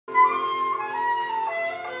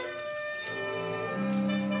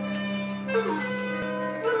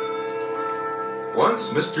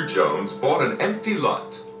Once Mr. Jones bought an empty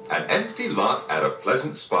lot at a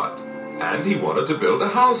pleasant spot, and he wanted to build a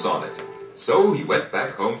house on it. So he went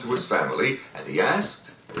back home to his family, and he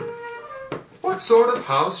asked, "What sort of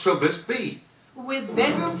house shall this be?" "With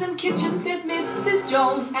bedrooms and kitchen," said Mrs.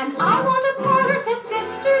 Jones. "And I want a parlor," said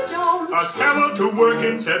Sister Jones. "A cellar to work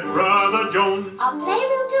in," said Brother Jones. "A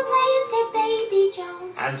playroom to play in," said Baby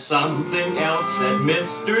Jones. "And something else," said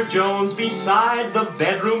Mr. Jones, "beside the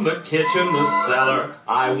bedroom, the kitchen, the cellar.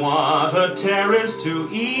 I want a terrace to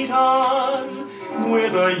eat on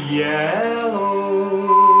with a yellow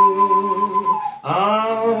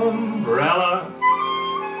umbrella."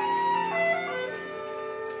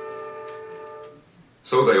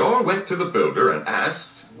 So they all went to the builder and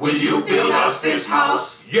asked, "Will you build us this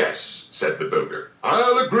house?" "Yes," said the builder,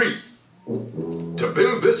 "I'll agree to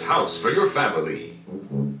build this house for your family,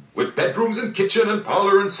 with bedrooms and kitchen and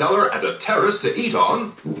parlor and cellar and a terrace to eat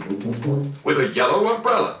on, with a yellow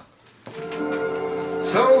umbrella."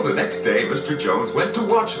 So the next day Mr. Jones went to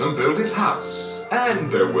watch them build his house,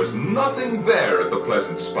 and there was nothing there at the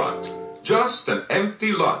pleasant spot, just an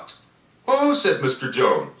empty lot. "Oh," said Mr.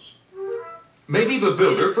 Jones, "maybe the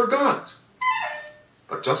builder forgot."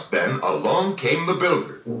 But just then along came the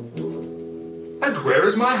builder. "And where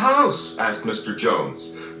is my house?" asked Mr. Jones.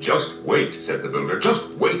 "Just wait," said the builder, "just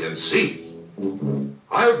wait and see.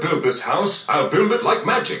 I'll build this house, I'll build it like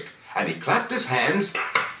magic." And he clapped his hands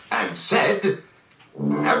and said,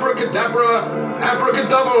 "Abracadabra,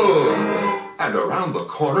 abracadouble." And around the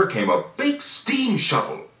corner came a big steam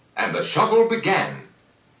shovel, and the shovel began.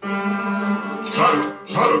 Shudder,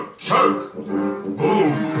 shudder, shudder.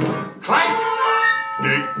 Boom. Clank!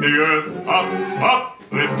 Dig the earth up, up,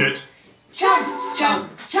 lift it. Jump, jump,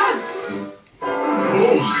 jump!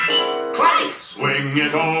 Boom. Clank! Swing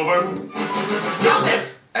it over. Jump it!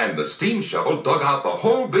 And the steam shovel dug out the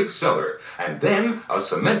whole big cellar, and then a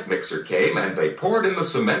cement mixer came, and they poured in the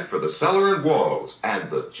cement for the cellar and walls, and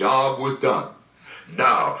the job was done.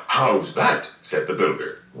 "Now, how's that?" said the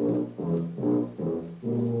builder.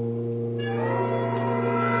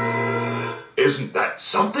 "Isn't that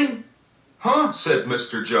something?" "Huh?" said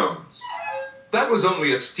Mr. Jones. "That was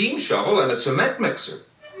only a steam shovel and a cement mixer.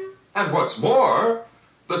 And what's more,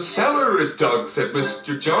 the cellar is dug," said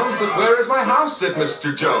Mr. Jones. "But where is my house?" said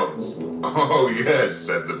Mr. Jones. "Oh, yes,"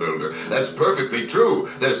 said the builder. "That's perfectly true.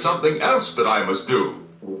 There's something else that I must do."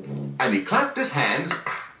 And he clapped his hands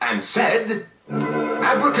and said,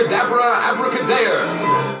 "Abracadabra, abracadabra."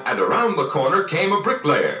 And around the corner came a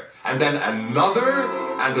bricklayer, and then another,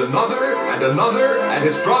 and another, and another, and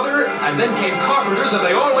his brother, and then came carpenters, and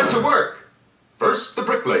they all went to work. First the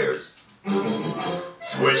bricklayers.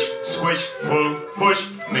 Squish, squish, pull, push.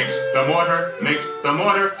 Mix the mortar,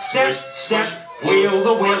 Step, squish, step, squish. wheel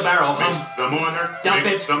the wheelbarrow Mix hump. the mortar, Dump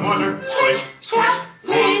mix it. the mortar, squish, squish,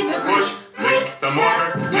 Lay the pull, push. Mix the mortar,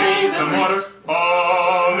 lay mix the the mortar,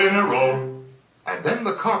 all in a row. And then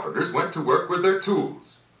the carpenters went to work with their tools.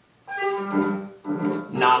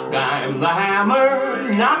 Knock, I'm the hammer.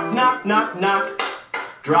 Knock, knock, knock, knock.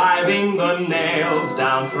 Driving the nails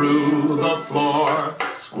down through the floor.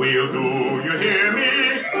 Squeal, do you hear me?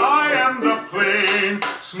 I am the plane,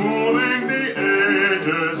 smoothing the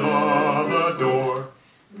edges of the door.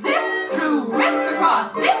 Zip through, rip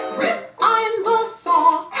across, zip, rip, I'm the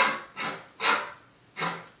saw.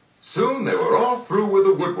 Soon they were all through with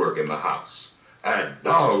the woodwork in the house. "And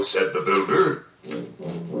now," said the builder,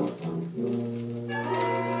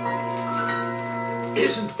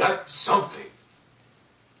 "isn't that something?"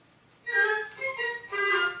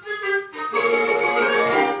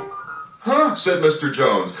 "Huh?" said Mr.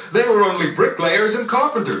 Jones. "They were only bricklayers and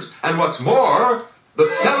carpenters. And what's more, the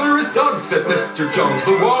cellar is dug," said Mr. Jones.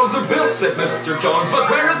 "The walls are built," said Mr. Jones. "But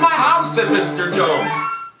where is my house?" said Mr. Jones.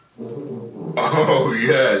 "Oh,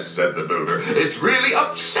 yes," said the builder. "It's really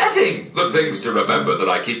upsetting, the things to remember that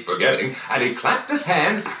I keep forgetting." And he clapped his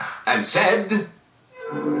hands and said,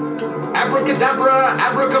 "Abracadabra,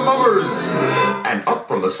 abracamummers." And up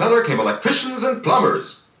from the cellar came electricians and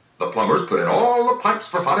plumbers. The plumbers put in all the pipes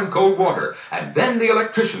for hot and cold water, and then the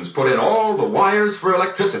electricians put in all the wires for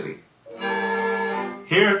electricity.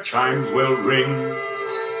 Here chimes will ring,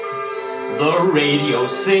 The radio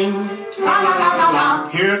sing. Tra-la-la-la-la.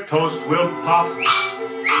 here toast will pop.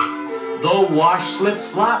 The wash slip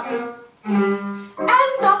slop.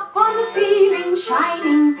 And up on the ceiling,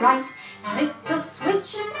 shining bright, flick the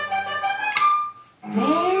switch.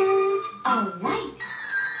 There's a light.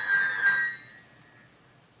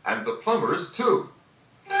 And the plumbers, too.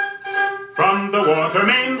 From the water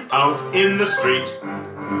main out in the street,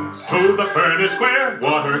 To the furnace where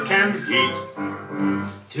water can heat.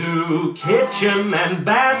 To kitchen and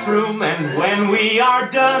bathroom, and when we are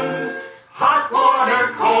done, hot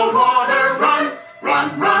water, cold water, run,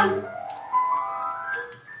 run, run.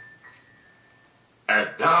 And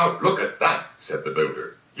now look at that, said the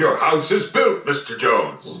builder. Your house is built, Mr.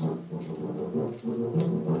 Jones.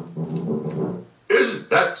 Isn't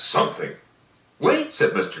that something? Wait,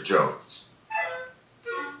 said Mr. Jones.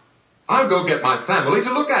 I'll go get my family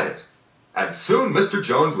to look at it. And soon Mr.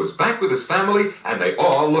 Jones was back with his family, and they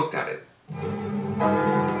all looked at it.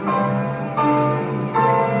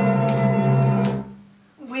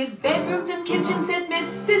 With bedrooms and kitchens, said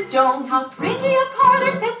Mrs. Jones. How pretty a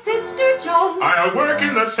parlor, said Sister Jones. I'll work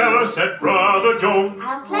in the cellar, said Brother Jones.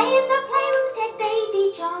 I'll play in the playroom, said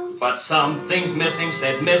Baby Jones. But something's missing,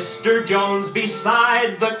 said Mr. Jones,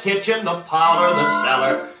 beside the kitchen, the parlor, the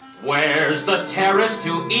cellar. Where's the terrace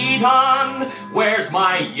to eat on? Where's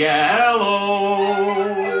my yellow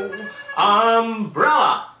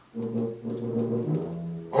umbrella?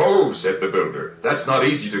 Oh, said the builder, that's not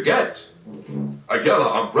easy to get. A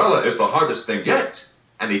yellow umbrella is the hardest thing yet.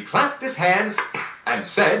 And he clapped his hands and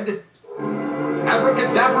said,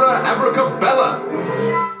 Abracadabra,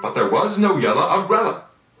 abracabella. But there was no yellow umbrella.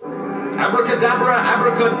 Abracadabra,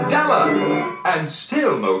 abracadella. And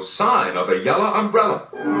still no sign of a yellow umbrella.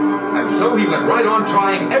 And so he went right on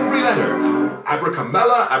trying every letter.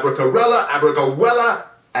 Abracamella, abracarella, abracawella.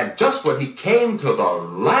 And just when he came to the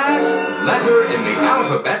last letter in the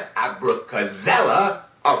alphabet, abracazella,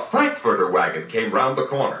 a Frankfurter wagon came round the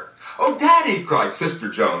corner. Oh, Daddy, cried Sister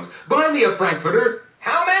Jones, buy me a Frankfurter.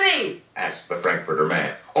 How many? Asked the Frankfurter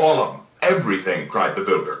man. All of them. Everything, cried the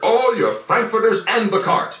builder. All your Frankfurters and the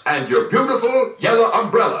cart, and your beautiful yellow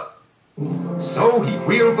umbrella. So he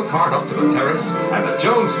wheeled the cart up to the terrace, and the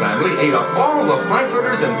Jones family ate up all the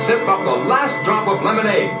Frankfurters and sipped up the last drop of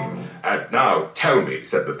lemonade. And now tell me,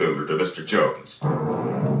 said the builder to Mr. Jones,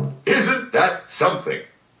 isn't that something?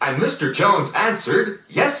 And Mr. Jones answered,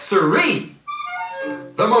 yes, sirree.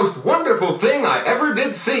 The most wonderful thing I ever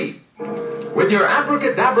did see. With your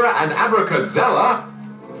abracadabra and abracazella,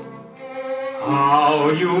 how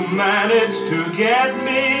you managed to get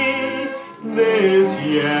me this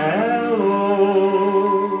yellow